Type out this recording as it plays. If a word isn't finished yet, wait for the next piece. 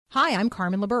Hi, I'm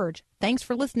Carmen LaBerge. Thanks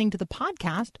for listening to the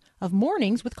podcast of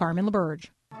Mornings with Carmen LaBerge.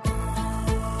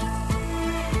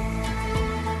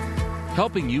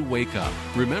 Helping you wake up,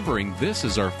 remembering this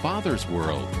is our Father's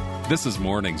world. This is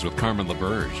Mornings with Carmen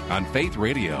LaBerge on Faith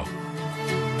Radio. If we're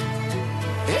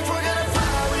gonna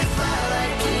fly, we fly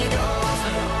like eagles,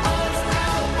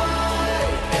 unstoppable.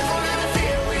 If we're gonna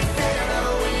fear, we fear no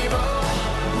evil.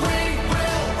 We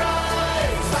will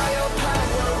rise, by your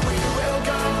power we will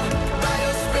go, by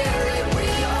your spirit we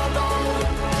are born.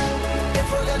 If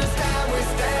we're gonna stand, we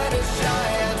stand as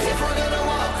giants. If we're gonna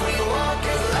walk, we walk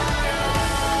as lions.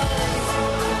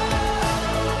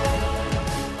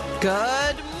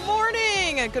 Good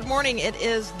morning. Good morning. It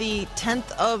is the 10th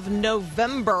of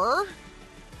November. All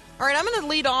right, I'm going to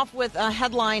lead off with a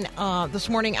headline this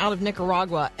morning out of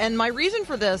Nicaragua. And my reason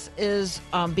for this is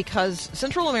because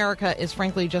Central America is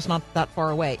frankly just not that far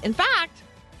away. In fact,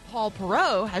 Paul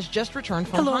Perot has just returned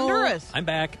from Honduras. I'm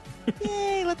back.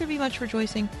 Yay, let there be much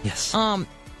rejoicing. Yes.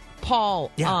 Paul,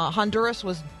 Yeah. Honduras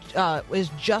is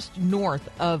just north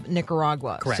of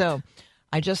Nicaragua. Correct. So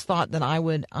I just thought that I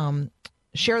would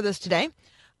share this today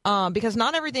because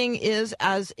not everything is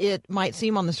as it might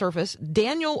seem on the surface.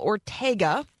 Daniel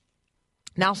Ortega,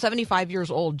 now 75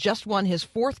 years old, just won his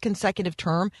fourth consecutive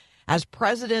term as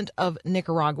president of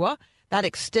Nicaragua. That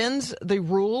extends the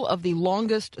rule of the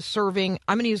longest serving,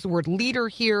 I'm going to use the word leader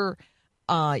here.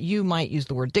 You might use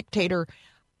the word dictator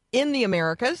in the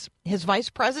Americas. His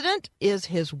vice president is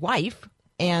his wife,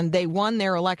 and they won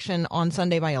their election on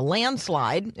Sunday by a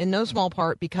landslide, in no small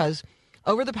part because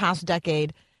over the past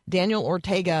decade, Daniel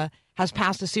Ortega has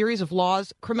passed a series of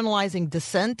laws criminalizing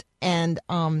dissent and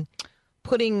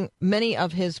putting many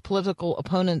of his political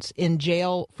opponents in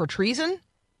jail for treason.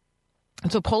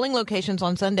 And so polling locations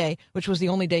on Sunday, which was the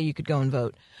only day you could go and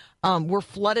vote, were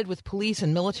flooded with police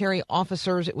and military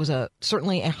officers. It was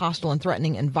certainly a hostile and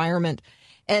threatening environment.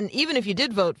 And even if you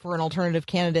did vote for an alternative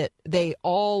candidate, they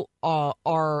all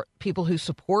are people who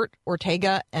support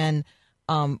Ortega and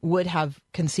would have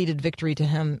conceded victory to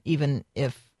him even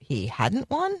if he hadn't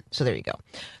won. So there you go.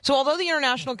 So although the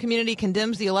international community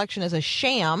condemns the election as a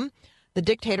sham, the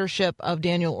dictatorship of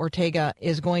Daniel Ortega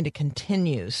is going to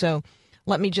continue. So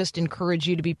let me just encourage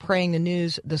you to be praying the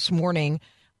news this morning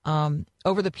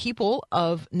over the people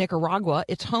of Nicaragua.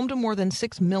 It's home to more than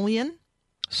 6 million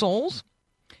souls.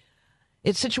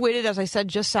 It's situated, as I said,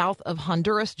 just south of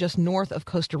Honduras, just north of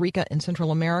Costa Rica in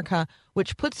Central America,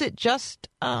 which puts it just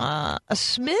a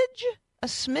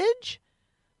smidge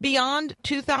beyond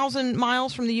 2,000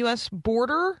 miles from the U.S.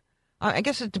 border. I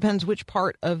guess it depends which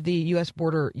part of the U.S.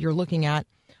 border you're looking at,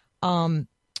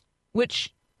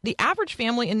 which the average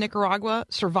family in Nicaragua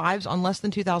survives on less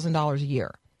than $2,000 a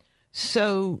year.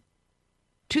 So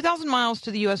 2,000 miles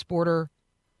to the U.S. border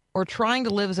or trying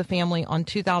to live as a family on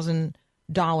 $2,000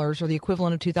 or the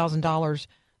equivalent of $2,000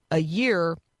 a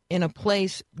year in a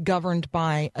place governed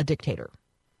by a dictator.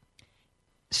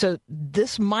 So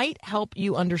this might help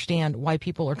you understand why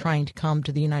people are trying to come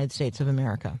to the United States of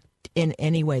America in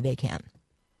any way they can.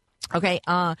 Okay,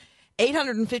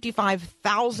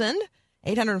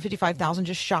 855,000,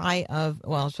 just shy of,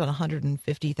 well, it's about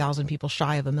 150,000 people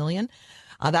shy of a million.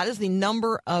 That is the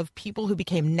number of people who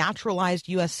became naturalized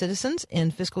U.S. citizens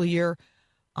in fiscal year,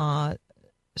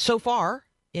 so far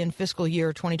in fiscal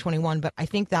year 2021. But I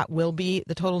think that will be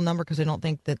the total number because I don't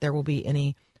think that there will be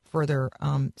any further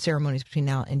ceremonies between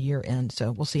now and year end.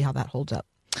 So we'll see how that holds up.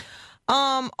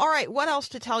 All right, what else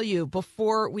to tell you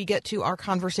before we get to our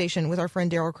conversation with our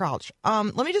friend Daryl Crouch?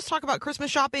 Let me just talk about Christmas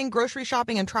shopping, grocery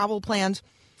shopping, and travel plans,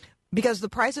 because the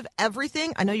price of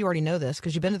everything, I know you already know this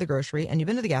because you've been to the grocery and you've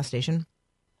been to the gas station.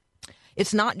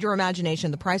 It's not your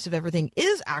imagination. The price of everything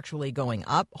is actually going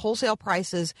up. Wholesale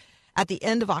prices at the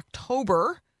end of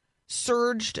October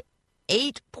surged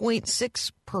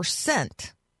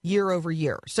 8.6% year over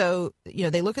year. So,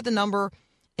 they look at the number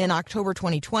in October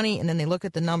 2020, and then they look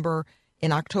at the number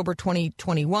in October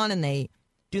 2021, and they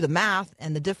do the math,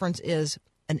 and the difference is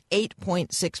an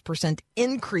 8.6%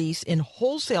 increase in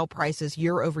wholesale prices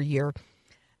year over year.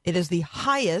 It is the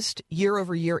highest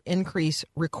year-over-year increase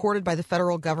recorded by the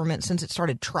federal government since it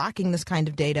started tracking this kind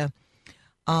of data.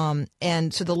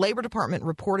 And so the Labor Department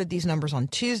reported these numbers on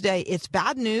Tuesday. It's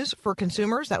bad news for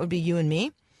consumers. That would be you and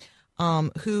me,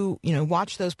 who,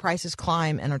 watch those prices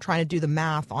climb and are trying to do the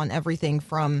math on everything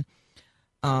from,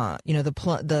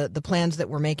 the plans that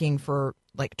we're making for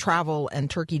like travel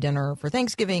and turkey dinner for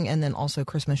Thanksgiving, and then also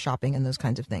Christmas shopping and those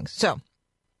kinds of things. So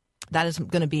that is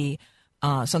going to be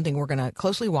something we're going to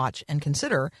closely watch and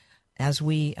consider as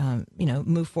we,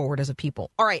 move forward as a people.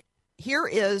 All right, here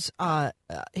is my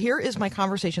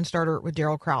conversation starter with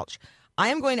Daryl Crouch. I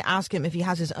am going to ask him if he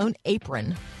has his own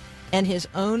apron and his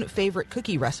own favorite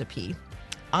cookie recipe.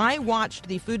 I watched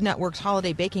the Food Network's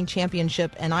Holiday Baking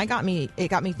Championship, and it got me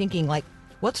thinking, like,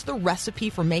 what's the recipe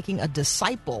for making a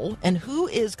disciple, and who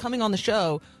is coming on the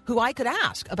show who I could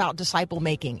ask about disciple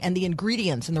making and the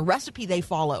ingredients and the recipe they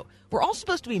follow? We're all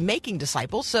supposed to be making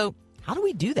disciples, so how do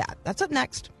we do that? That's up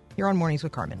next here on Mornings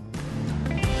with Carmen.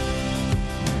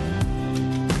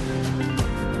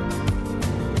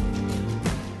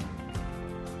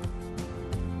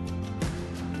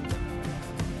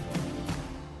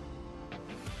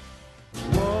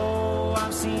 Whoa,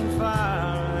 I've seen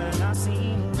fire and I've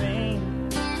seen rain.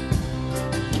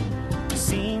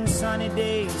 Seen sunny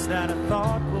days that I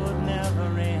thought would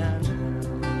never end.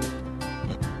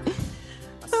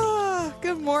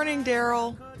 Good morning,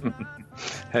 Daryl.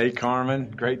 Hey,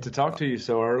 Carmen. Great to talk to you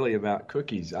so early about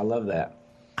cookies. I love that.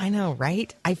 I know,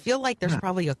 right? I feel like there's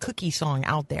probably a cookie song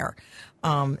out there.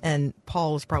 And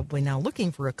Paul is probably now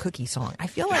looking for a cookie song. I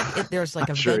feel like if there's like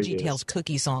a sure Veggie Tales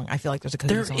cookie song, I feel like there's a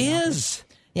cookie There song. is.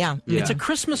 Yeah. It's a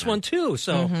Christmas one, too.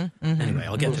 So, anyway,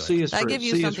 I'll get Well, to C it. is I for, give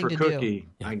you C is something for to do. cookie.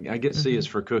 I get C is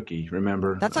for cookie,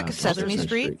 remember? That's like a Sesame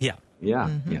Street? Yeah. Yeah,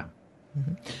 yeah.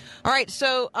 All right,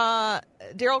 so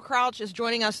Daryl Crouch is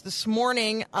joining us this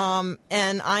morning,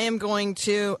 and I am going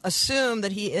to assume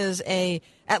that he is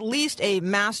at least a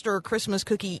master Christmas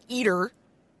cookie eater,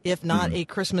 if not a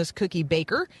Christmas cookie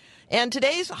baker. And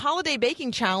today's holiday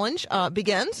baking challenge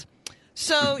begins.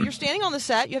 So you're standing on the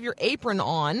set, you have your apron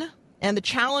on, and the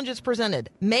challenge is presented.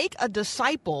 Make a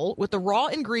disciple with the raw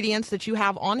ingredients that you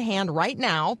have on hand right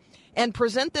now and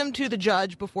present them to the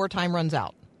judge before time runs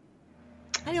out.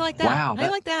 How do you like that? Wow, How do you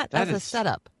like that as a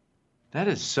setup? That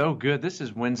is so good. This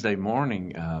is Wednesday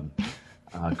morning,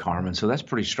 Carmen, so that's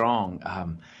pretty strong.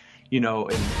 And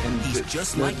He's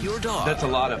just like your dog. That's a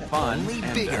lot of fun. Only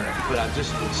and, bigger. But I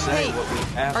just would say Hey, what we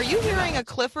have. Are you hearing a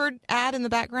Clifford ad in the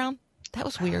background? That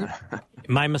was weird.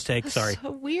 My mistake. Sorry. So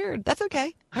weird. That's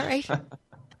okay. All right.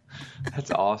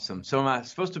 That's awesome. So am I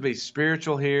supposed to be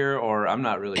spiritual here, or I'm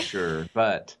not really sure,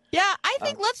 but Yeah, I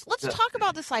think let's talk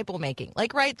about disciple making.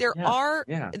 Like, right, there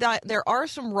are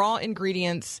some raw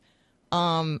ingredients,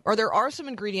 or there are some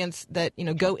ingredients that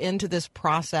go into this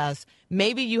process.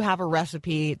 Maybe you have a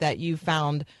recipe that you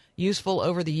found useful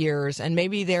over the years, and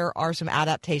maybe there are some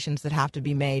adaptations that have to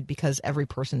be made because every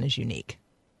person is unique.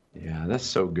 Yeah, that's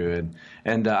so good.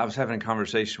 And I was having a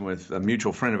conversation with a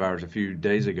mutual friend of ours a few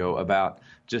days ago about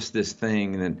just this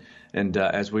thing, and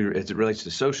as it relates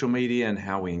to social media and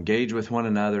how we engage with one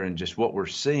another, and just what we're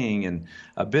seeing, and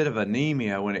a bit of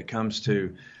anemia when it comes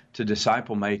to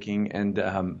disciple making and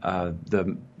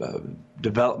the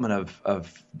development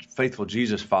of faithful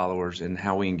Jesus followers and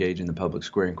how we engage in the public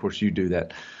square. And of course, you do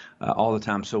that all the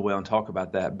time so well and talk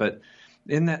about that, but.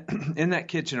 In that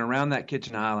kitchen, around that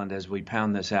kitchen island, as we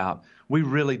pound this out, we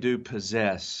really do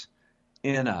possess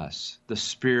in us the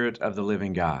Spirit of the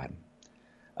living God.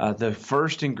 The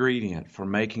first ingredient for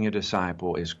making a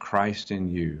disciple is Christ in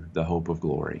you, the hope of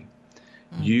glory.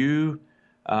 You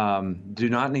do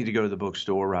not need to go to the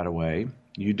bookstore right away.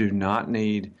 You do not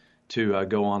need to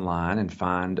go online and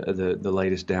find the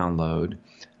latest download.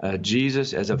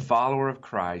 Jesus, as a follower of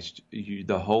Christ,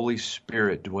 the Holy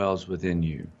Spirit dwells within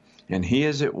you. And he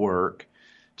is at work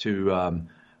to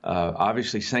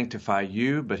obviously sanctify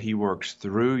you, but he works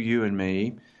through you and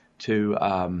me to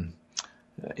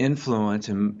influence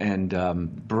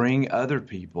and bring other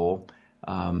people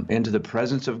into the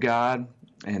presence of God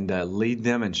and lead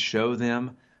them and show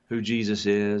them who Jesus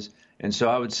is. And so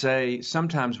I would say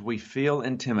sometimes we feel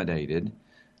intimidated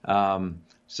to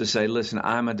say, listen,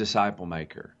 I'm a disciple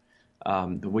maker.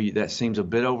 That seems a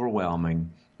bit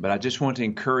overwhelming. But I just want to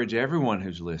encourage everyone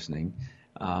who's listening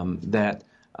that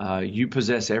you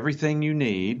possess everything you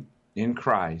need in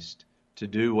Christ to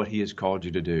do what he has called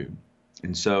you to do.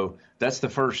 And so that's the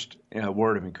first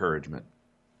word of encouragement.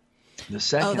 The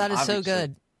second, that is so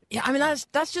good. Yeah, I mean,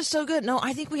 that's just so good. No,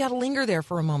 I think we got to linger there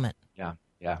for a moment. Yeah.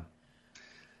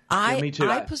 I me too.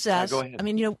 I possess, go ahead. I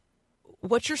mean,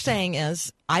 what you're saying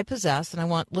is I possess, and I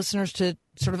want listeners to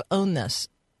sort of own this,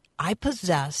 I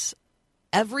possess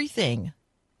everything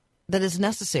that is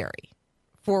necessary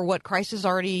for what Christ has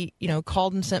already,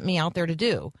 called and sent me out there to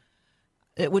do,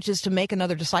 which is to make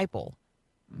another disciple,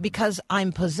 because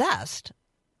I'm possessed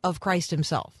of Christ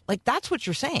himself. Like, that's what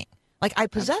you're saying. Like, I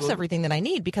possess Absolutely. everything that I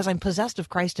need because I'm possessed of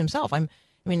Christ himself.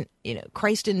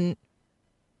 Christ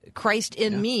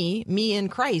in me in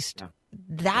Christ. Yeah.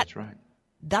 That's right.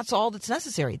 That's all that's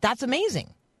necessary. That's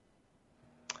amazing.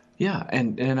 Yeah,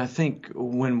 and I think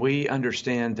when we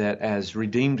understand that as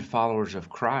redeemed followers of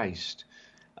Christ,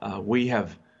 we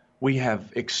have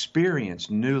experienced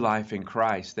new life in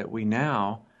Christ that we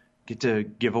now get to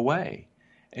give away.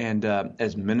 and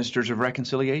as ministers of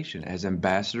reconciliation, as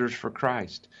ambassadors for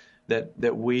Christ,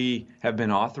 that we have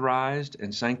been authorized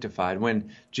and sanctified.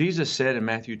 When Jesus said in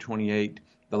Matthew 28,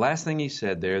 the last thing he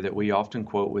said there that we often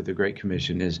quote with the Great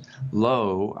Commission is,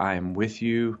 "Lo, I am with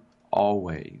you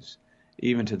always,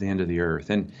 even to the end of the earth."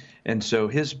 And so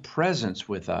his presence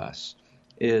with us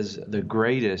is the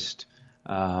greatest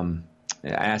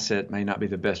asset, may not be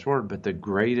the best word, but the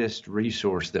greatest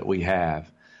resource that we have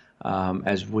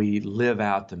as we live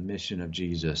out the mission of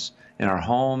Jesus in our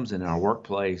homes, in our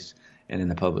workplace, and in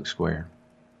the public square.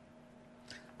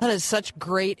 That is such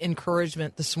great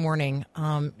encouragement this morning.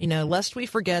 Lest we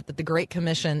forget that the Great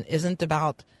Commission isn't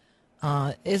about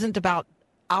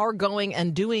our going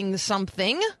and doing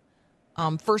something.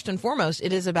 First and foremost,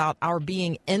 it is about our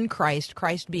being in Christ,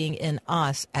 Christ being in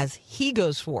us as he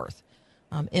goes forth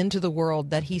into the world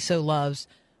that he so loves,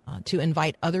 to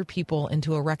invite other people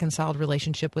into a reconciled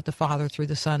relationship with the Father through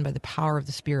the Son by the power of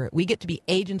the Spirit. We get to be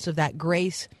agents of that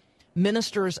grace,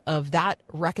 ministers of that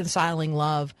reconciling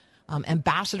love,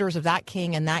 ambassadors of that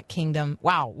King and that kingdom.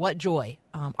 Wow, what joy.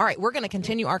 All right, we're going to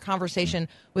continue our conversation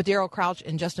with Daryl Crouch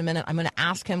in just a minute. I'm going to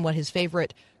ask him what his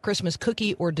favorite Christmas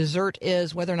cookie or dessert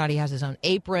is, whether or not he has his own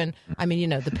apron. I mean,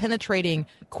 the penetrating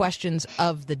questions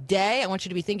of the day. I want you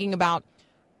to be thinking about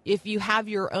if you have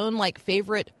your own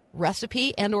favorite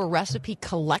recipe and or recipe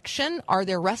collection. Are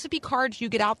there recipe cards you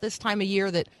get out this time of year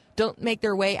that don't make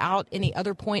their way out any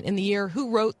other point in the year? Who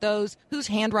wrote those? Whose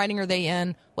handwriting are they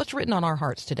in? What's written on our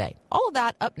hearts today? All of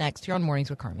that up next here on Mornings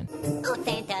with Carmen. Oh,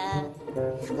 Santa,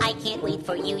 I can't wait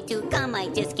for you to come. I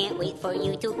just can't wait for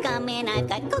you to come. And I've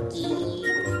got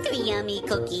cookies, 3 yummy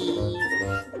cookies,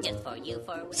 just for you.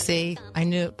 See, I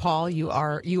knew, Paul, you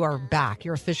are back.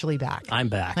 You're officially back. I'm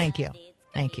back. Thank you.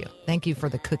 Thank you. Thank you for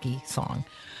the cookie song.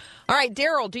 All right,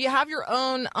 Daryl, do you have your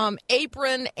own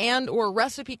apron and or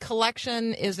recipe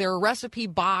collection? Is there a recipe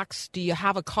box? Do you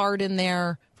have a card in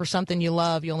there for something you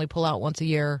love you only pull out once a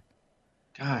year?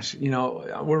 Gosh,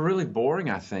 we're really boring,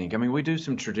 I think. I mean, we do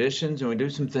some traditions and we do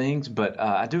some things, but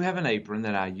I do have an apron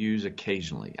that I use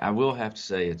occasionally. I will have to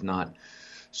say it's not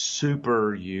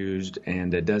super used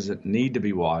and it doesn't need to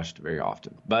be washed very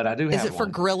often, but I do have Is it for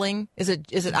one. Grilling? Is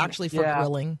it actually for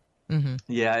grilling? Mm-hmm.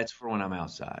 Yeah, it's for when I'm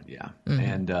outside. Yeah, Mm-hmm.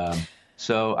 and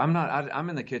so I'm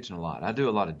in the kitchen a lot. I do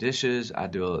a lot of dishes. I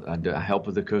help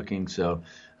with the cooking, so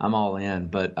I'm all in.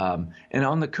 But and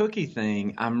on the cookie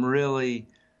thing, I'm a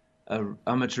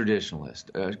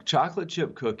traditionalist. A chocolate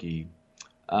chip cookie.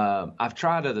 I've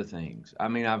tried other things. I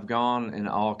mean, I've gone in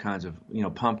all kinds of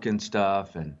pumpkin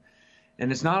stuff, and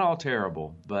it's not all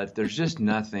terrible, but there's just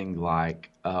nothing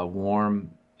like a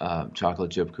warm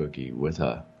chocolate chip cookie with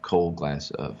a cold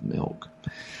glass of milk.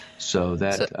 So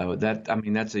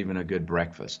that's even a good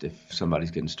breakfast if somebody's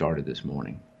getting started this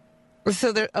morning.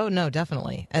 So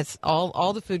definitely. It's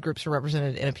all the food groups are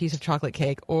represented in a piece of chocolate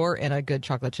cake or in a good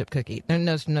chocolate chip cookie.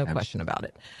 There's no question about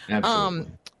it.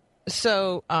 Absolutely.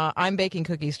 So I'm baking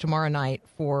cookies tomorrow night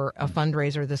for a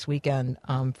fundraiser this weekend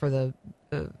for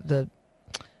the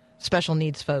special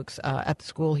needs folks at the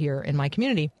school here in my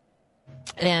community.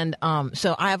 And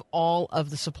so I have all of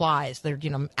the supplies.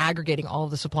 I'm aggregating all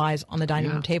of the supplies on the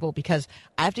dining room table because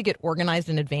I have to get organized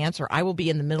in advance, or I will be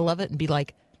in the middle of it and be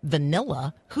like,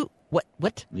 vanilla? Who?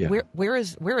 What? Yeah. Where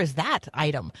is that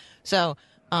item? So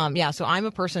so I'm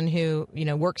a person who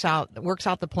works out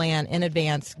the plan in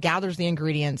advance, gathers the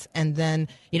ingredients, and then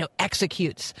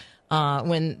executes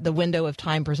when the window of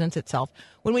time presents itself.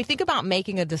 When we think about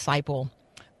making a disciple,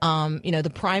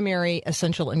 the primary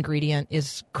essential ingredient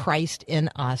is Christ in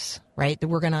us, right? That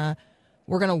we're gonna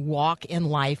walk in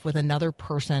life with another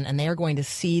person, and they are going to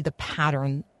see the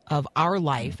pattern of our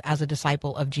life as a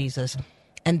disciple of Jesus.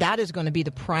 And that is going to be the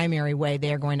primary way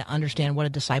they are going to understand what a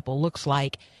disciple looks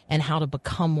like and how to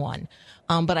become one.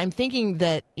 But I'm thinking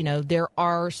that, there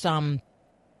are some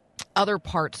other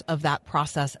parts of that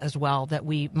process as well that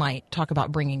we might talk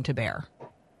about bringing to bear.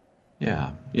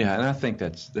 Yeah, and I think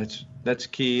that's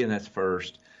key and that's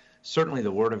first. Certainly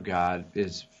the Word of God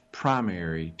is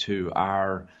primary to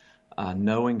our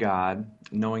knowing God,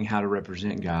 knowing how to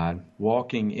represent God,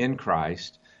 walking in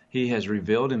Christ. He has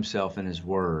revealed himself in his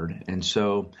Word. And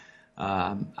so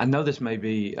I know this may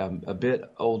be a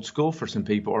bit old school for some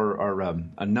people or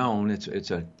a known.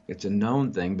 It's a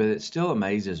known thing, but it still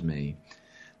amazes me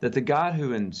that the God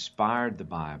who inspired the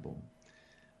Bible,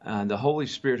 the Holy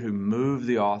Spirit who moved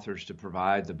the authors to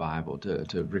provide the Bible,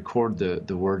 to record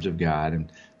the words of God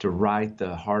and to write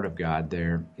the heart of God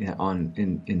there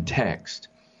in text,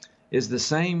 is the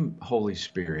same Holy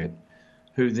Spirit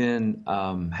who then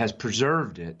has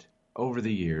preserved it over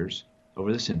the years,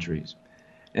 over the centuries,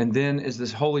 and then is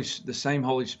the same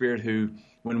Holy Spirit who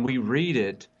when we read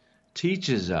it,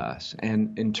 teaches us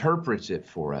and interprets it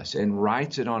for us and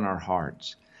writes it on our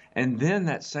hearts. And then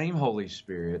that same Holy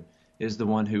Spirit is the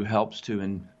one who helps to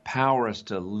empower us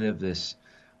to live this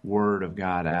Word of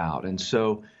God out. And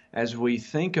so as we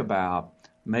think about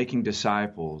making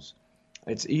disciples,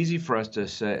 it's easy for us to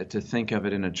think of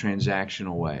it in a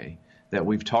transactional way, that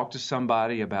we've talked to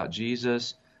somebody about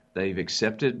Jesus, they've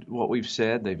accepted what we've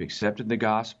said, they've accepted the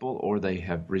gospel, or they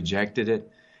have rejected it,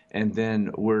 and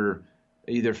then we're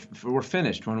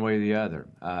finished one way or the other.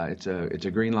 It's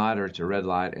a green light or it's a red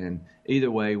light, and either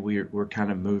way we're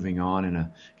kind of moving on in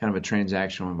a kind of a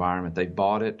transactional environment. They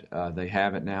bought it, they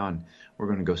have it now, and we're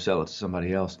going to go sell it to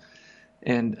somebody else.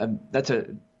 And that's a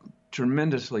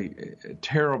tremendously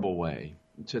terrible way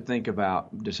to think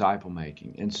about disciple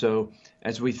making. And so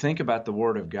as we think about the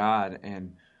Word of God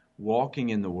and walking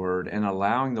in the Word and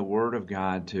allowing the Word of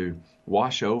God to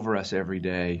wash over us every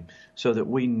day so that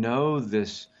we know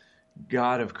this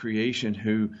God of creation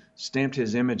who stamped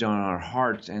His image on our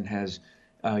hearts and has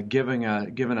given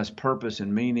us purpose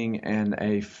and meaning and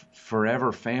a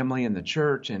forever family in the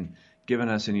church and given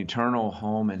us an eternal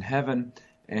home in heaven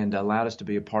and allowed us to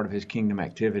be a part of His kingdom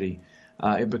activity,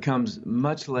 it becomes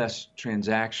much less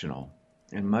transactional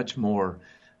and much more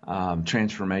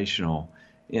transformational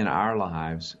in our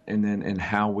lives and then in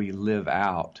how we live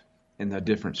out in the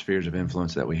different spheres of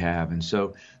influence that we have. And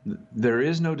so there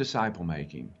is no disciple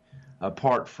making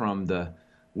apart from the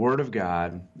Word of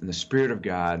God and the Spirit of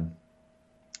God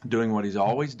doing what He's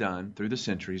always done through the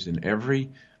centuries. And every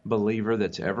believer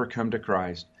that's ever come to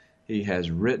Christ, He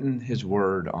has written His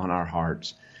Word on our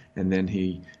hearts, and then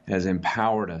He has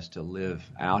empowered us to live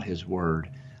out His Word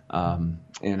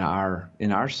in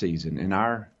our season, in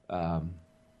our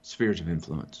spheres of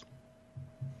influence.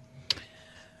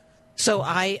 So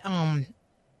I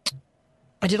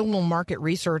did a little market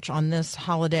research on this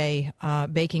holiday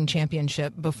baking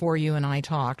championship before you and I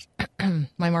talked.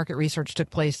 My market research took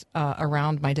place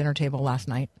around my dinner table last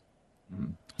night.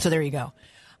 Mm-hmm. So there you go.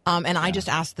 And I just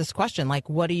asked this question, like,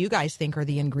 what do you guys think are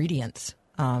the ingredients,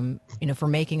 for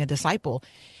making a disciple?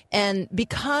 And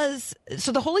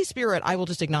so the Holy Spirit, I will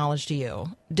just acknowledge to you,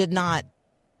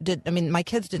 my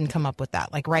kids didn't come up with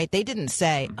that. Like, right. They didn't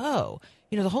say,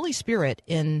 the Holy Spirit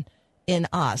in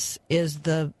us is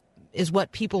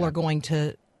what people are going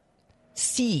to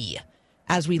see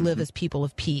as we live as people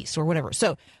of peace or whatever.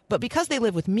 So, but because they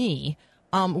live with me,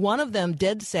 one of them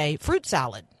did say fruit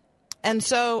salad. And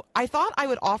so I thought I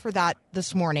would offer that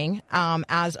this morning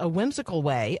as a whimsical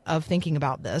way of thinking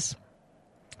about this,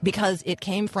 because it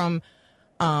came from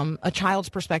a child's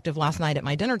perspective last night at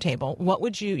my dinner table. What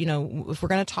would you, if we're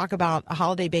going to talk about a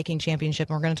holiday baking championship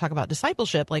and we're going to talk about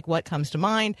discipleship, like what comes to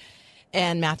mind?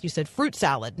 And Matthew said fruit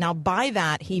salad. Now, by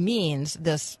that, he means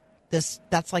that's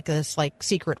like this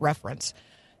secret reference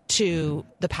to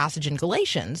the passage in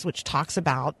Galatians, which talks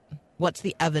about what's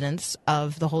the evidence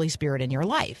of the Holy Spirit in your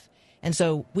life. And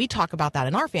so we talk about that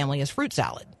in our family as fruit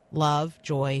salad: love,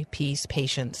 joy, peace,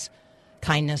 patience,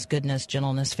 kindness, goodness,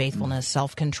 gentleness, faithfulness,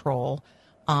 self-control.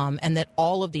 And that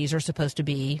all of these are supposed to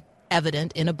be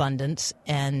evident in abundance.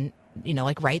 And,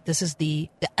 this is the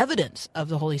evidence of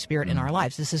the Holy Spirit in our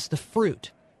lives. This is the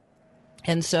fruit.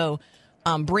 And so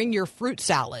bring your fruit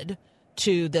salad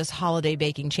to this holiday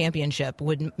baking championship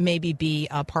would maybe be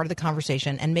a part of the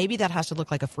conversation. And maybe that has to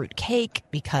look like a fruit cake,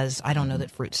 because I don't know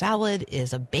that fruit salad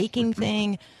is a baking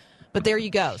thing. But there you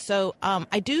go. So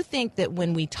I do think that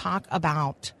when we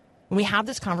have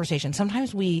this conversation,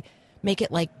 sometimes we make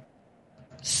it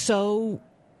so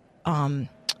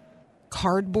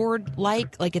cardboard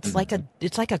like it's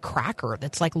like a cracker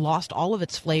that's lost all of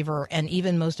its flavor and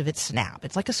even most of its snap.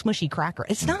 It's like a smushy cracker.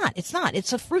 It's not.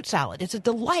 It's a fruit salad. It's a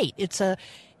delight.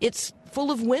 It's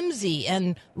full of whimsy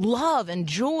and love and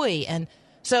joy. And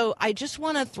so I just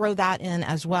want to throw that in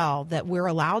as well, that we're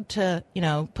allowed to,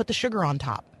 put the sugar on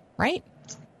top, right?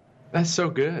 That's so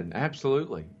good.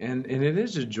 Absolutely. And it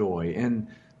is a joy. And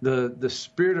the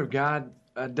Spirit of God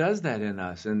does that in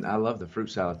us. And I love the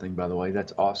fruit salad thing, by the way.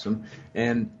 That's awesome.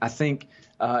 And I think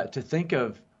to think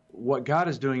of what God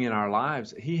is doing in our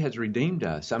lives, He has redeemed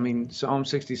us. I mean, Psalm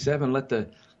 67, let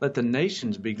the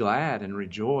nations be glad and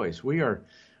rejoice. We're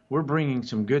bringing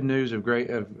some good news of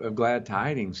glad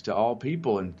tidings to all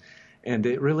people. And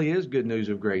it really is good news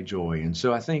of great joy. And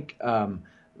so I think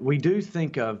we do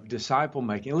think of disciple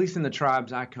making, at least in the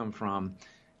tribes I come from.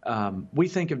 We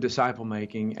think of disciple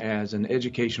making as an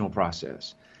educational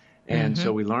process. And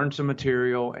so we learn some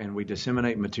material and we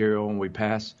disseminate material and we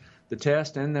pass the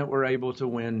test, and that we're able to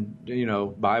win,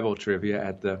 Bible trivia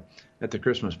at the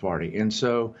Christmas party. And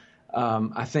so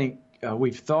I think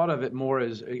we've thought of it more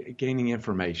as gaining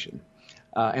information.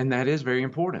 And that is very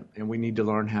important. And we need to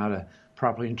learn how to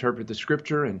properly interpret the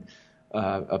Scripture and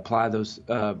apply those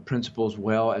principles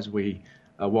well as we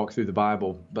walk through the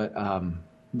Bible. But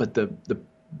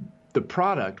the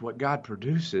product, what God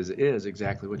produces, is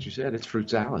exactly what you said. It's fruit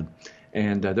salad.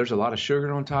 And there's a lot of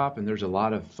sugar on top, and there's a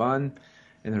lot of fun,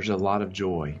 and there's a lot of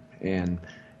joy. And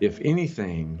if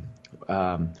anything,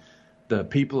 the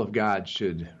people of God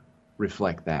should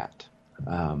reflect that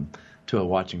to a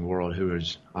watching world who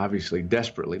is obviously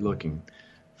desperately looking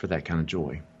for that kind of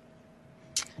joy.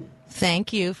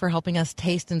 Thank you for helping us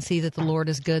taste and see that the Lord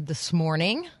is good this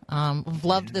morning. We've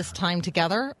loved this time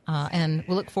together, and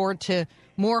we look forward to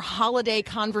more holiday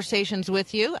conversations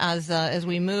with you as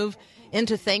we move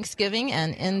into Thanksgiving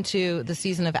and into the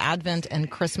season of Advent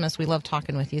and Christmas. We love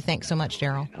talking with you. Thanks so much,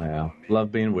 Daryl. Well,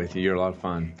 love being with you. You're a lot of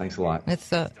fun. Thanks a lot.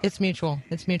 It's mutual.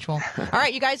 It's mutual. All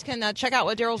right, you guys can check out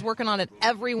what Daryl's working on at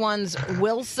Everyone's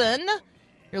Wilson.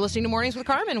 You're listening to Mornings with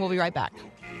Carmen. We'll be right back.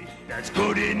 That's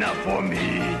good enough for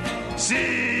me. C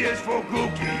is for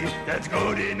cookie. That's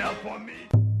good enough for me.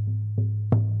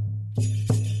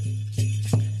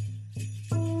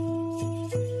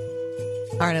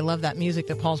 All right, I love that music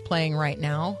that Paul's playing right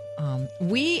now.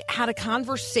 We had a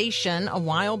conversation a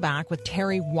while back with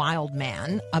Terry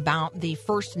Wildman about the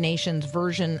First Nations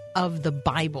version of the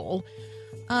Bible.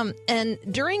 And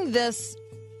during this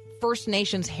First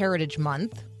Nations Heritage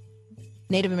Month,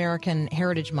 Native American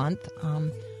Heritage Month,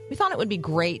 we thought it would be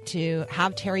great to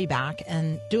have Terry back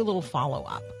and do a little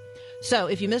follow-up. So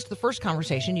if you missed the first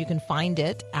conversation, you can find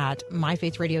it at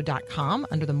myfaithradio.com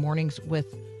under the Mornings with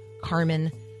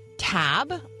Carmen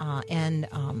tab, and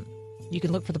you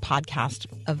can look for the podcast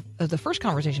of the first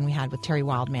conversation we had with Terry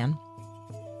Wildman.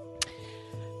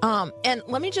 And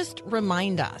let me just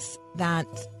remind us that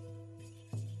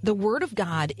the Word of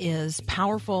God is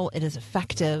powerful, it is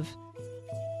effective,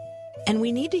 and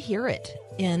we need to hear it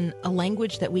in a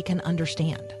language that we can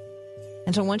understand.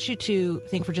 And so I want you to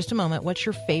think for just a moment, what's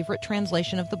your favorite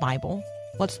translation of the Bible?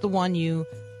 What's the one you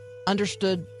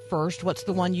understood first? What's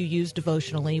the one you used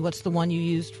devotionally? What's the one you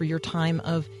used for your time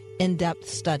of in-depth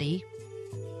study?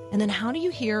 And then how do you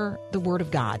hear the Word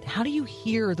of God? How do you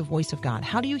hear the voice of God?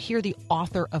 How do you hear the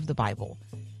author of the Bible?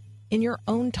 In your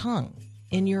own tongue,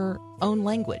 in your own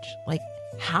language. Like,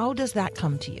 how does that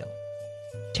come to you?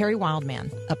 Terry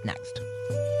Wildman, up next.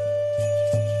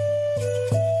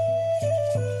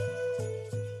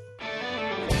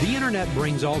 The internet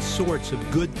brings all sorts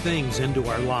of good things into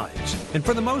our lives. And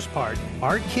for the most part,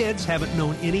 our kids haven't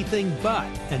known anything but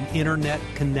an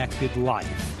internet-connected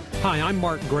life. Hi, I'm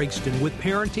Mark Gregston with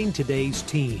Parenting Today's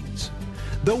Teens.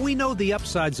 Though we know the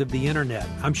upsides of the internet,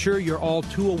 I'm sure you're all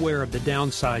too aware of the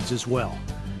downsides as well.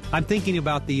 I'm thinking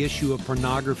about the issue of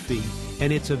pornography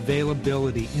and its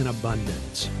availability in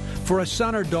abundance. For a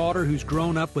son or daughter who's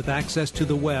grown up with access to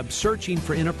the web, searching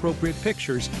for inappropriate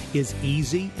pictures is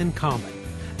easy and common.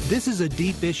 This is a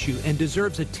deep issue and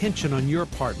deserves attention on your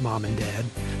part, Mom and Dad.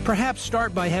 Perhaps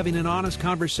start by having an honest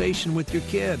conversation with your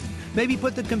kid. Maybe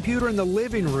put the computer in the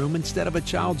living room instead of a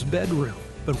child's bedroom.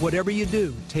 But whatever you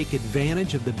do, take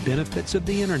advantage of the benefits of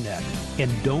the internet and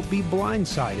don't be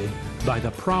blindsided by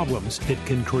the problems it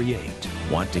can create.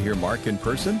 Want to hear Mark in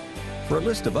person? For a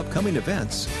list of upcoming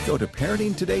events, go to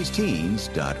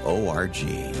parentingtodaysteens.org.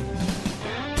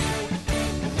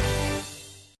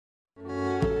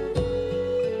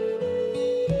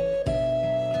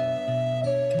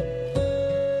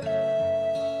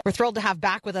 We're thrilled to have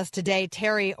back with us today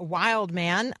Terry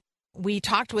Wildman. We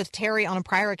talked with Terry on a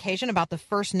prior occasion about the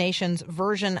First Nations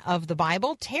version of the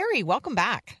Bible. Terry, welcome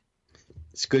back.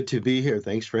 It's good to be here.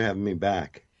 Thanks for having me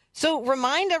back. So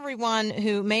remind everyone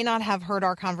who may not have heard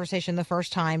our conversation the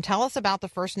first time, tell us about the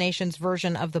First Nations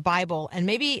version of the Bible, and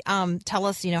maybe tell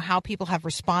us, how people have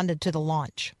responded to the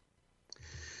launch.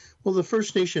 Well, the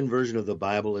First Nation version of the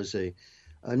Bible is a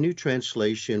new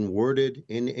translation worded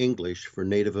in English for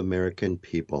Native American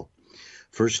people,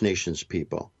 First Nations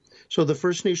people. So the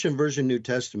First Nation version New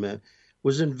Testament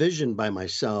was envisioned by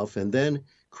myself and then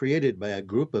created by a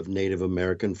group of Native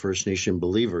American First Nation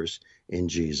believers in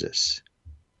Jesus.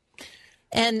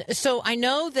 And so I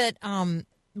know that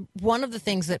one of the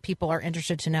things that people are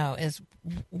interested to know is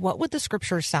what would the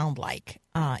scriptures sound like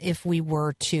if we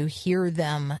were to hear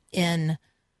them in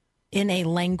a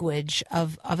language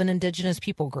of an indigenous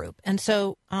people group. And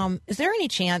so is there any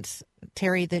chance,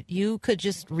 Terry, that you could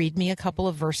just read me a couple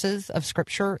of verses of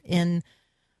scripture in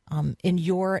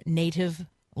your native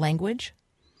language?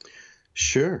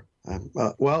 Sure.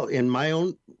 Well, in my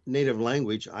own native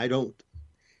language, I don't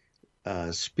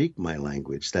speak my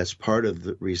language. That's part of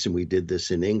the reason we did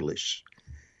this in English.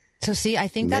 So see, I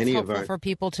think that's Many of helpful our- for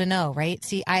people to know, right?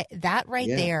 See, that right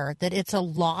Yeah. there, that it's a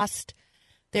lost.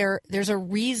 There's a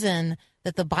reason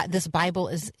that this Bible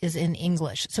is in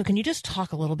English. So can you just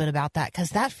talk a little bit about that?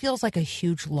 Because that feels like a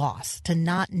huge loss to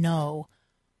not know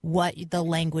what the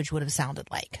language would have sounded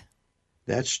like.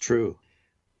 That's true.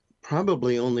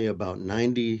 Probably only about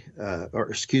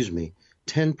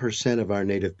 10% of our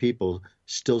native people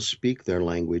still speak their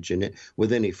language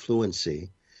with any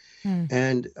fluency.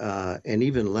 And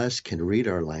even less can read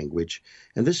our language.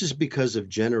 And this is because of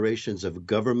generations of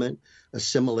government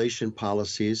assimilation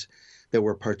policies that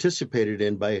were participated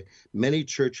in by many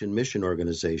church and mission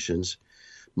organizations.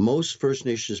 Most First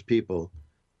Nations people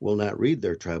will not read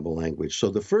their tribal language. So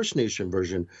the First Nation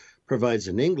version provides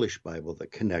an English Bible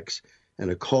that connects in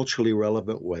a culturally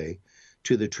relevant way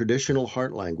to the traditional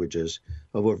heart languages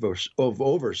of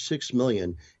over 6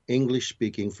 million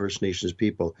English-speaking First Nations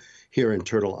people here in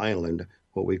Turtle Island,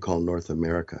 what we call North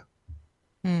America.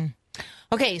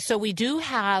 Okay, so we do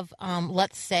have,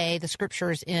 let's say, the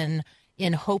scriptures in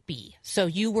Hopi. So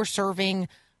you were serving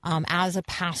as a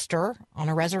pastor on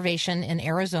a reservation in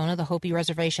Arizona, the Hopi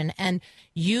Reservation, and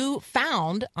you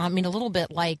found, a little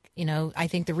bit like, I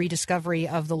think the rediscovery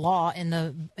of the law in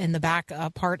the back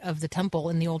part of the temple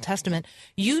in the Old Testament,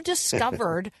 you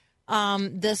discovered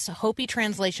this Hopi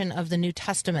translation of the New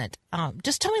Testament.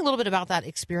 Just tell me a little bit about that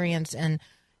experience and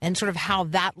sort of how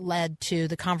that led to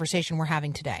the conversation we're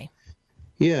having today.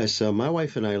 Yes, my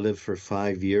wife and I lived for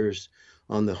 5 years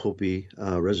on the Hopi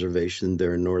reservation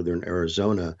there in northern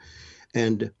Arizona,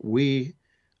 and we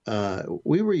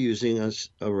were using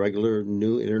a regular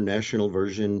New International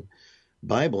Version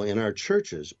Bible in our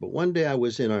churches. But one day I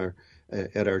was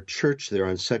at our church there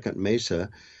on Second Mesa,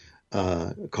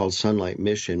 called Sunlight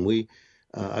Mission.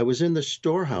 I was in the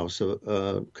storehouse,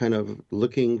 kind of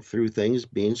looking through things,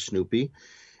 being snoopy,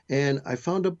 and I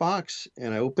found a box,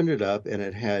 and I opened it up, and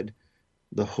it had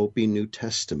the Hopi New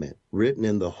Testament written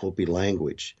in the Hopi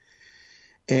language.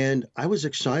 And I was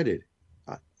excited.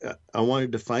 I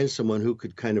wanted to find someone who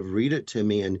could kind of read it to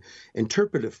me and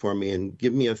interpret it for me and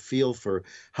give me a feel for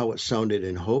how it sounded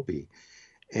in Hopi.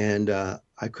 And I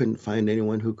couldn't find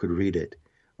anyone who could read it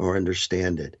or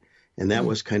understand it. And that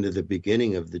was kind of the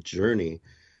beginning of the journey.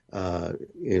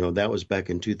 That was back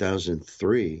in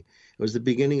 2003. It was the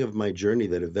beginning of my journey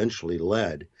that eventually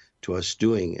led to us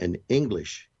doing an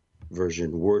English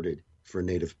version worded for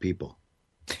Native people.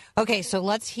 Okay, so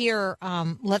let's hear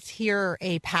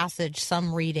a passage,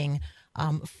 some reading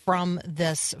from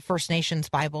this First Nations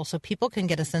Bible, so people can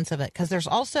get a sense of it. Because there's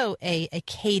also a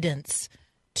cadence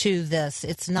to this.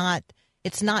 It's not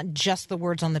just the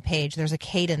words on the page. There's a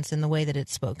cadence in the way that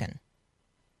it's spoken.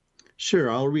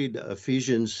 Sure, I'll read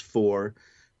Ephesians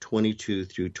 4:22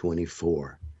 through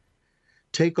 24.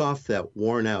 Take off that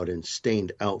worn out and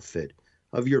stained outfit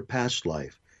of your past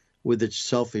life with its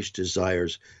selfish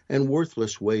desires and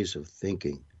worthless ways of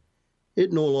thinking.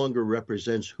 It no longer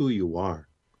represents who you are.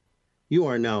 You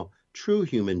are now true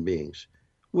human beings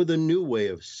with a new way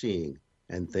of seeing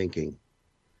and thinking.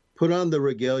 Put on the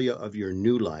regalia of your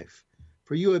new life,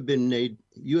 for you have been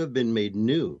made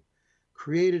new,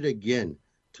 created again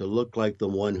to look like the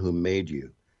one who made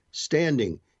you,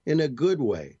 standing in a good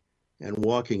way and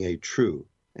walking a true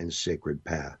and sacred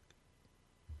path.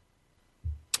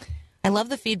 I love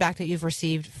the feedback that you've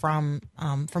received from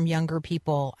younger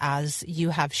people as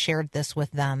you have shared this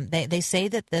with them. They say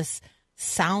that this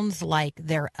sounds like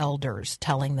their elders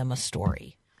telling them a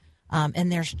story.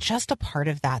 And there's just a part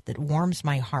of that warms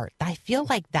my heart. I feel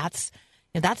like that's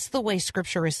the way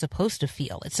Scripture is supposed to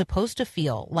feel. It's supposed to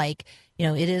feel like,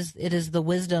 it is the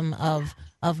wisdom of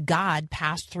God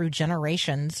passed through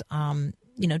generations,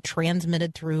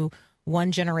 transmitted through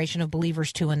one generation of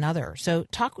believers to another. So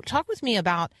talk with me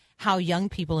about how young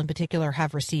people in particular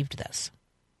have received this.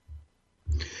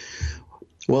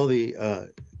 Well,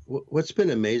 what's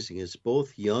been amazing is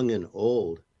both young and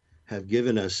old have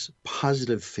given us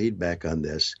positive feedback on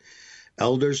this.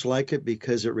 Elders like it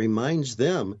because it reminds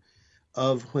them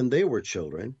of when they were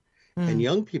children, and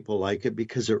young people like it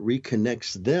because it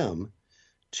reconnects them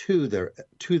to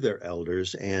their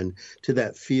elders and to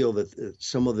that feel that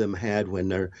some of them had when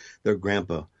their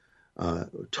grandpa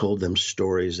told them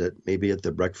stories that maybe at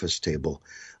the breakfast table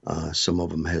some of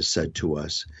them has said to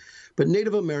us. But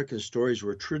Native American stories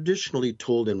were traditionally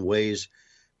told in ways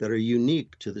that are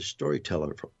unique to the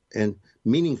storyteller and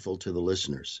meaningful to the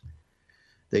listeners.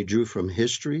 They drew from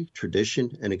history,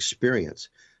 tradition, and experience.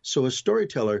 So a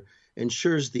storyteller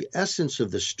ensures the essence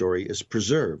of the story is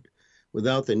preserved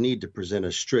without the need to present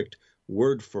a strict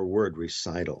word-for-word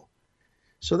recital.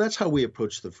 So that's how we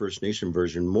approach the First Nation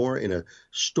version, more in a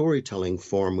storytelling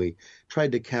form. We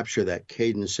tried to capture that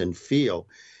cadence and feel.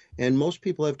 And most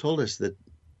people have told us that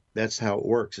that's how it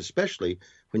works, especially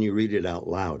when you read it out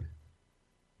loud.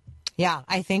 Yeah,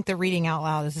 I think the reading out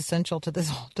loud is essential to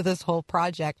this whole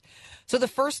project. So the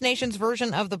First Nations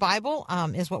version of the Bible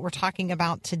is what we're talking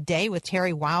about today with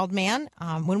Terry Wildman.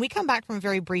 When we come back from a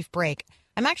very brief break,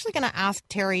 I'm actually going to ask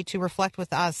Terry to reflect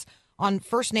with us on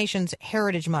First Nations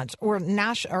Heritage Month or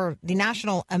the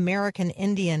National American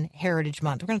Indian Heritage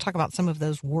Month. We're going to talk about some of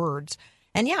those words.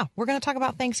 And yeah, we're going to talk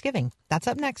about Thanksgiving. That's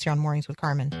up next here on Mornings with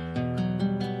Carmen.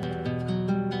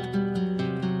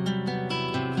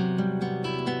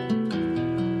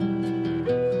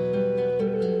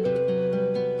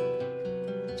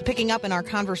 Picking up in our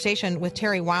conversation with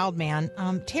Terry Wildman.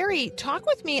 Terry, talk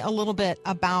with me a little bit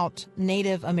about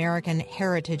Native American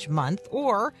Heritage Month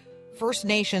or First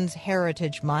Nations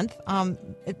Heritage Month,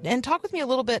 and talk with me a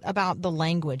little bit about the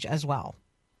language as well.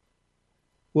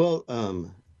 Well,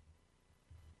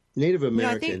 Native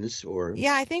Americans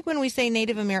I think when we say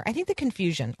Native American, I think the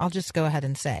confusion, I'll just go ahead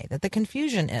and say that the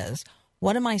confusion is,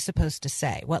 what am I supposed to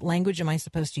say? What language am I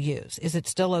supposed to use? Is it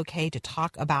still okay to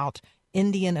talk about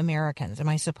Indian Americans? Am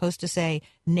I supposed to say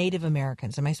Native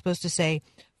Americans? Am I supposed to say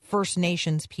First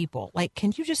Nations people? Like,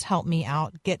 can you just help me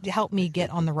out? Help me get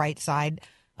on the right side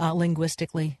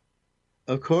linguistically?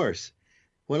 Of course.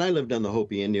 When I lived on the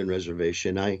Hopi Indian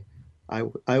Reservation, I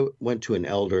went to an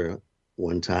elder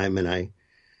one time and I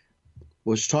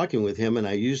was talking with him and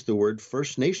I used the word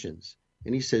First Nations.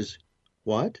 And he says,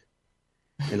 "What?"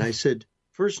 And I said,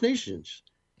 "First Nations."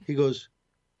 He goes,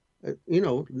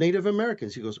 Native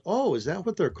Americans. He goes, "Oh, is that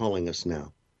what they're calling us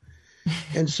now?"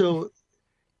 And so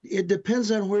it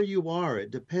depends on where you are. It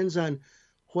depends on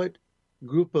what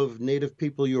group of Native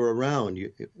people you're around.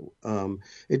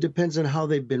 It depends on how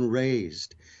they've been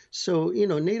raised. So,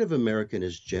 Native American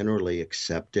is generally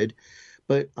accepted,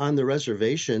 but on the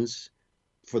reservations,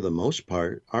 for the most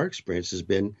part, our experience has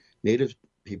been Native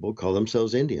people call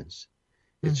themselves Indians.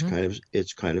 It's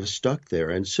kind of stuck there.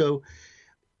 And so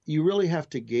you really have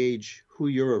to gauge who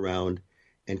you're around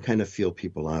and kind of feel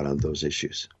people out on those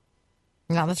issues.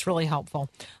 No, that's really helpful.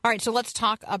 All right, so let's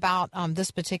talk about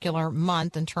this particular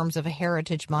month in terms of a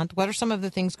Heritage Month. What are some of the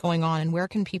things going on, and where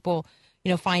can people,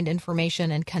 find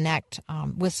information and connect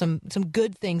with some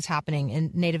good things happening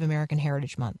in Native American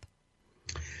Heritage Month?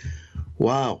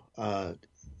 Wow,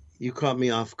 you caught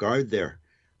me off guard there.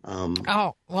 That's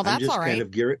all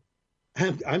right.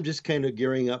 I'm just kind of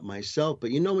gearing up myself,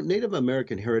 but Native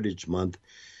American Heritage Month,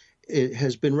 it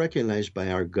has been recognized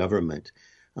by our government.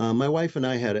 My wife and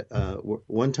I had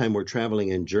one time we're traveling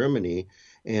in Germany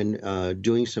and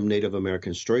doing some Native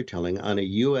American storytelling on a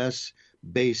U.S.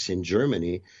 base in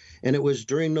Germany, and it was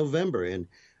during November. And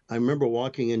I remember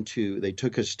they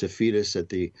took us to feed us at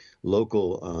the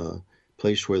local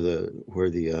place where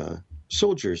the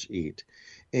soldiers eat,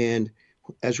 and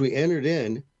as we entered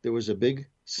in, there was a big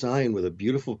sign with a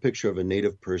beautiful picture of a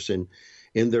Native person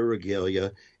in their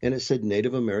regalia, and it said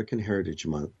Native American Heritage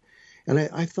Month. And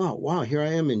I thought, wow, here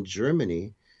I am in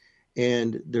Germany,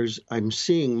 and I'm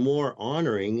seeing more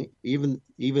honoring, even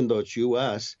though it's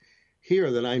U.S.,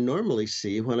 here than I normally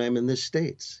see when I'm in the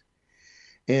States.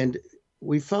 And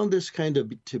we found this kind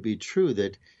of to be true,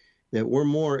 that we're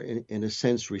more, in a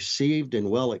sense, received and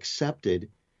well accepted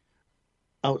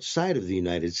outside of the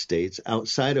United States,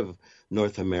 outside of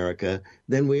North America,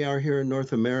 than we are here in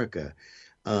North America.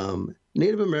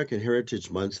 Native American Heritage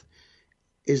Month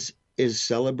is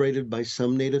celebrated by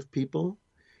some Native people.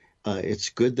 It's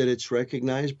good that it's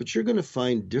recognized, but you're going to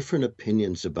find different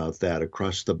opinions about that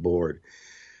across the board.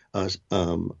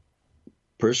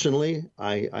 Personally,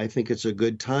 I think it's a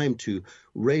good time to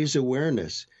raise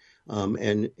awareness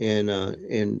and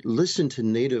listen to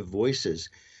Native voices.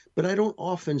 But I don't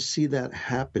often see that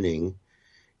happening.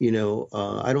 I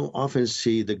don't often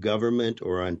see the government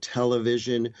or on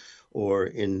television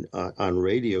or on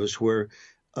radios where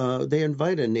they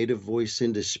invite a Native voice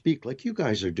in to speak like you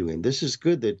guys are doing. This is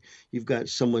good that you've got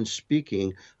someone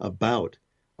speaking about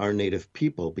our Native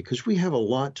people, because we have a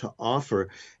lot to offer,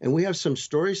 and we have some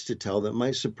stories to tell that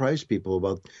might surprise people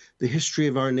about the history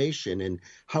of our nation and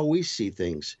how we see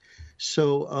things.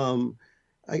 So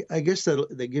I guess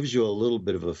that gives you a little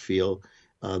bit of a feel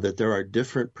that there are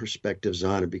different perspectives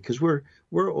on it, because we're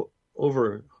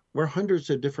hundreds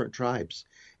of different tribes,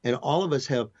 and all of us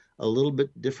have a little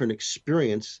bit different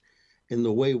experience in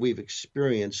the way we've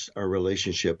experienced our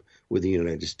relationship with the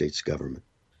United States government.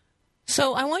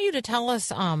 So I want you to tell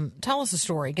us a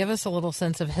story. Give us a little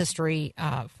sense of history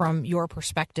from your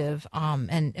perspective,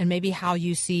 and maybe how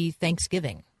you see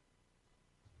Thanksgiving.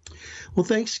 Well,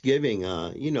 Thanksgiving,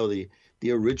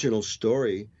 the original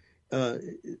story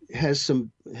has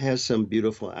some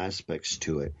beautiful aspects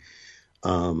to it.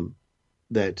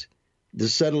 That the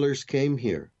settlers came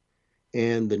here,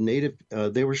 and the native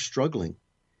they were struggling,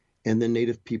 and the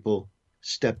native people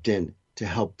stepped in to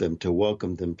help them, to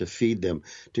welcome them, to feed them,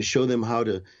 to show them how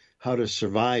to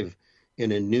survive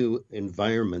in a new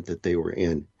environment that they were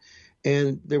in.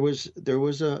 And there was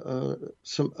a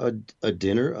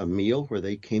dinner, a meal where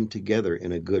they came together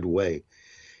in a good way.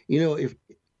 If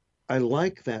I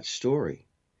like that story,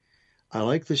 I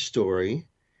like the story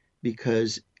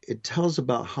because it tells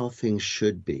about how things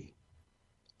should be.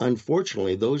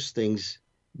 Unfortunately, those things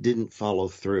didn't follow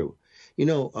through.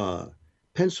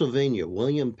 Pennsylvania,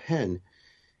 William Penn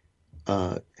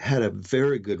had a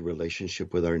very good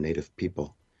relationship with our native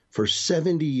people. For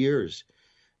 70 years,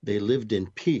 they lived in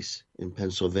peace in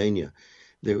Pennsylvania.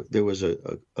 There was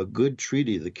a good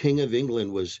treaty. The King of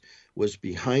England was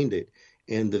behind it,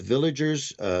 and the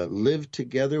villagers lived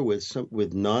together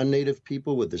with non-native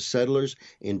people, with the settlers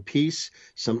in peace.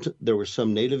 There were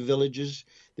some native villages,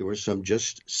 there were some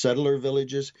just settler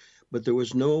villages, but there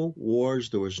was no wars,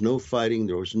 there was no fighting,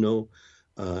 there was no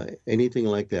anything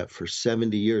like that for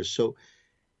 70 years. So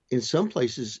in some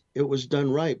places it was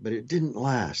done right, but it didn't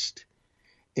last.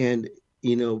 And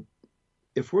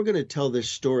if we're going to tell this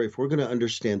story, if we're going to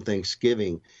understand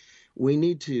Thanksgiving, we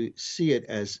need to see it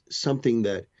as something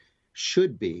that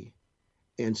should be,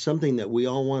 and something that we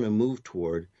all want to move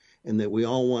toward, and that we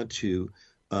all want to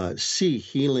see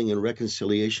healing and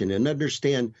reconciliation, and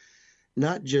understand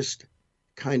not just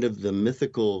kind of the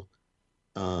mythical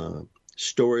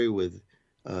story with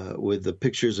the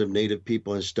pictures of native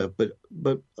people and stuff, but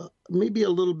maybe a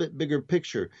little bit bigger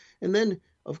picture. And then,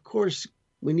 of course,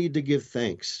 we need to give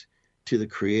thanks to the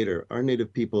Creator. Our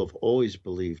native people have always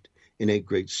believed in a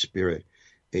great spirit,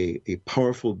 a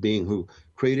powerful being who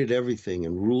created everything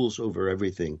and rules over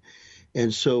everything.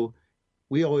 And so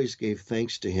we always gave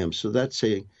thanks to him. So that's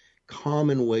a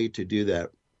common way to do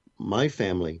that. My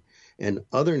family and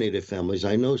other native families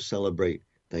I know celebrate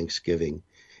Thanksgiving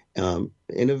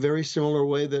in a very similar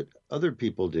way that other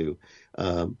people do.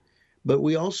 But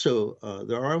we also,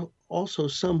 there are also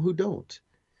some who don't.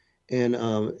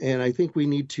 And I think we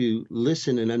need to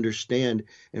listen and understand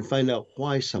and find out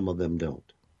why some of them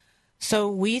don't. So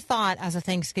we thought as a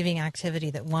Thanksgiving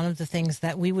activity that one of the things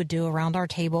that we would do around our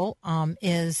table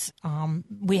is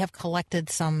we have collected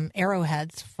some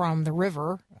arrowheads from the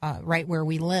river right where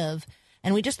we live.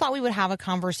 And we just thought we would have a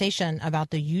conversation about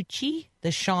the Yuchi,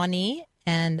 the Shawnee,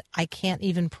 and I can't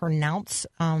even pronounce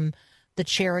the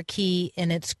Cherokee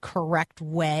in its correct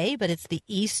way, but it's the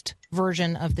East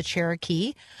version of the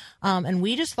Cherokee. And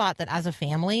we just thought that as a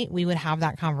family, we would have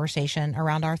that conversation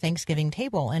around our Thanksgiving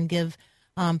table and give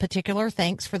particular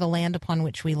thanks for the land upon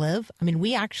which we live. I mean,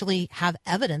 we actually have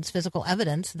evidence, physical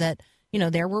evidence, that,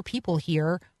 there were people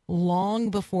here long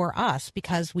before us,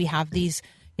 because we have these,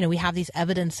 we have these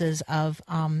evidences of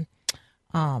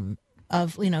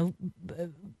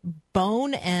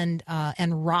bone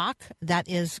and rock that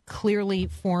is clearly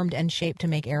formed and shaped to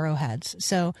make arrowheads.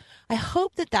 So I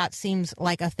hope that seems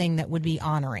like a thing that would be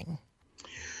honoring.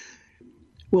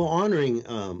 Well, honoring,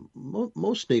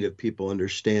 most Native people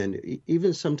understand,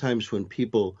 even sometimes when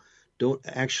people don't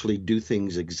actually do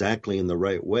things exactly in the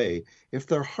right way, if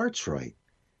their heart's right,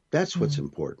 that's what's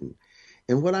important.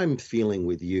 And what I'm feeling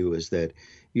with you is that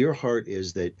your heart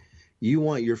is that you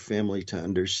want your family to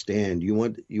understand. You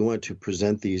want to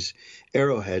present these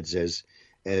arrowheads as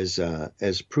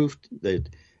proof that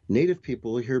Native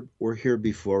people were here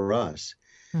before us.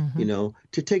 Mm-hmm.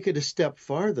 To take it a step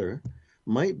farther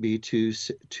might be to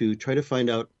try to find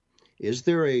out, is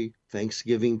there a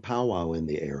Thanksgiving powwow in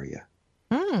the area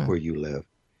where you live?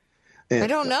 I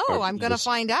don't know. I'm going to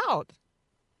find out.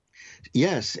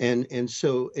 Yes, and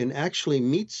actually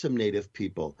meet some Native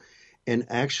people, and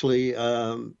actually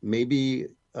maybe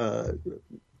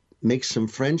make some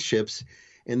friendships,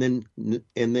 and then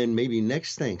maybe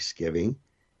next Thanksgiving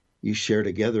you share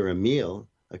together a meal,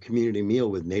 a community meal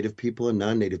with Native people and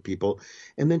non-Native people,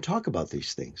 and then talk about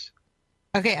these things.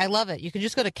 Okay, I love it. You can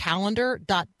just go to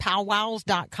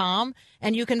calendar.powwows.com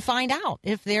and you can find out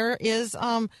if there is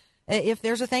if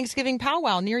there's a Thanksgiving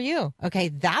powwow near you. Okay,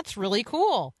 that's really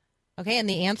cool. Okay, and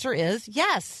the answer is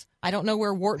yes. I don't know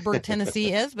where Wartburg,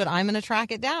 Tennessee is, but I'm going to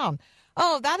track it down.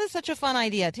 Oh, that is such a fun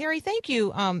idea. Terry, thank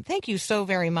you. Thank you so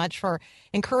very much for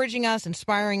encouraging us,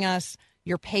 inspiring us.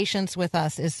 Your patience with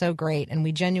us is so great, and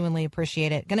we genuinely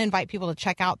appreciate it. Going to invite people to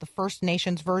check out the First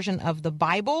Nations version of the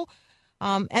Bible.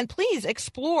 And please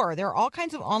explore. There are all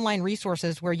kinds of online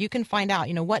resources where you can find out,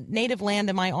 what native land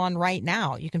am I on right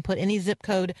now? You can put any zip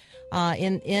code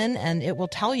in, and it will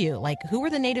tell you, like, who are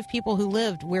the native people who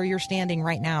lived where you're standing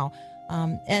right now.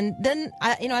 And then,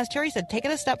 as Terry said, take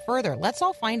it a step further. Let's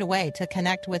all find a way to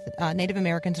connect with Native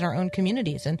Americans in our own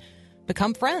communities and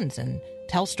become friends and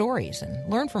tell stories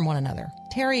and learn from one another.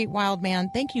 Terry Wildman,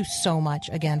 thank you so much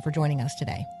again for joining us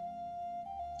today.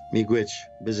 Miigwech,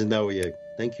 Bizindawiye.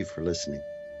 Thank you for listening.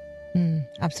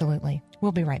 Absolutely.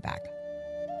 We'll be right back.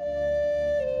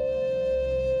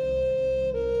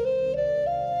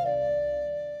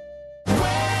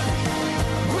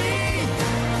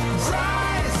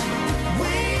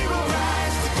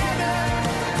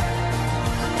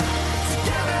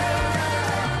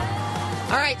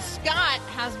 All right, Scott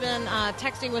has been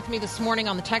texting with me this morning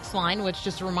on the text line, which,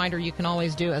 just a reminder, you can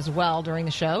always do as well during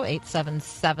the show,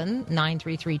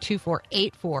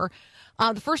 877-933-2484.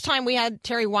 The first time we had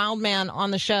Terry Wildman on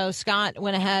the show, Scott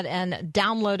went ahead and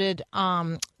downloaded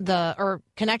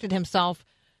connected himself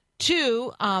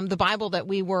to the Bible that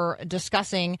we were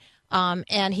discussing,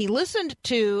 and he listened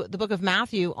to the book of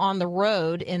Matthew on the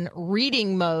road in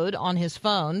reading mode on his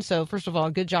phone. So, first of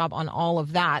all, good job on all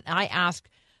of that. I asked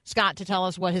Scott to tell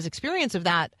us what his experience of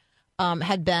that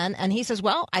had been. And he says,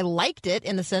 well, I liked it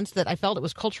in the sense that I felt it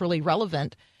was culturally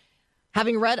relevant.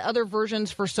 Having read other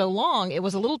versions for so long, it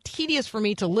was a little tedious for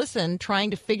me to listen,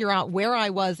 trying to figure out where I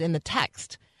was in the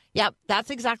text. Yep, that's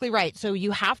exactly right. So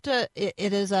you have to,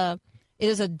 it is a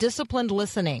disciplined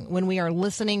listening when we are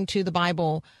listening to the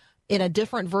Bible in a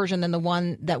different version than the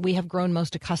one that we have grown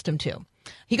most accustomed to.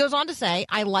 He goes on to say,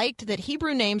 I liked that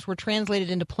Hebrew names were translated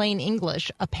into plain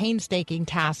English, a painstaking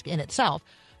task in itself,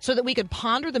 so that we could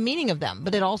ponder the meaning of them,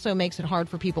 but it also makes it hard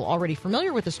for people already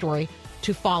familiar with the story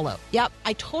to follow. Yep,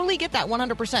 I totally get that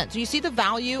 100%. So you see the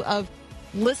value of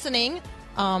listening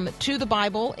to the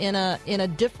Bible in a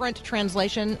different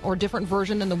translation or different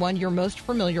version than the one you're most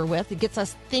familiar with. It gets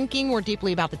us thinking more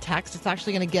deeply about the text. It's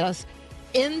actually going to get us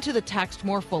into the text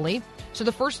more fully. So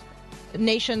the First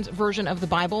Nations version of the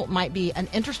Bible might be an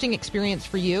interesting experience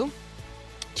for you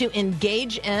to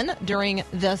engage in during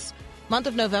this month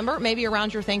of November, maybe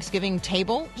around your Thanksgiving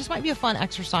table. Just might be a fun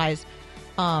exercise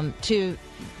to,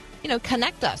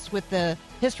 connect us with the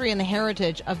history and the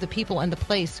heritage of the people and the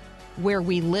place where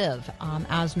we live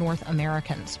as North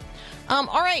Americans. All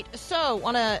right, so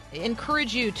want to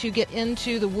encourage you to get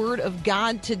into the Word of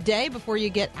God today before you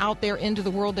get out there into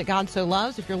the world that God so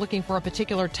loves. If you're looking for a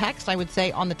particular text, I would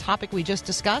say on the topic we just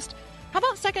discussed, how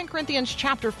about 2 Corinthians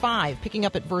chapter 5, picking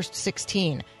up at verse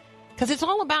 16? Because it's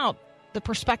all about the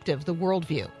perspective, the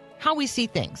worldview, how we see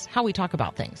things, how we talk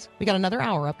about things. We got another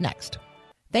hour up next.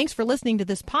 Thanks for listening to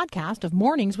this podcast of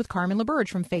Mornings with Carmen LaBerge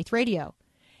from Faith Radio.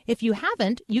 If you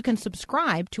haven't, you can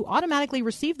subscribe to automatically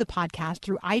receive the podcast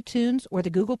through iTunes or the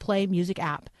Google Play Music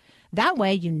app. That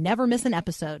way, you never miss an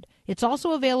episode. It's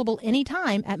also available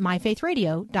anytime at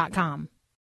myfaithradio.com.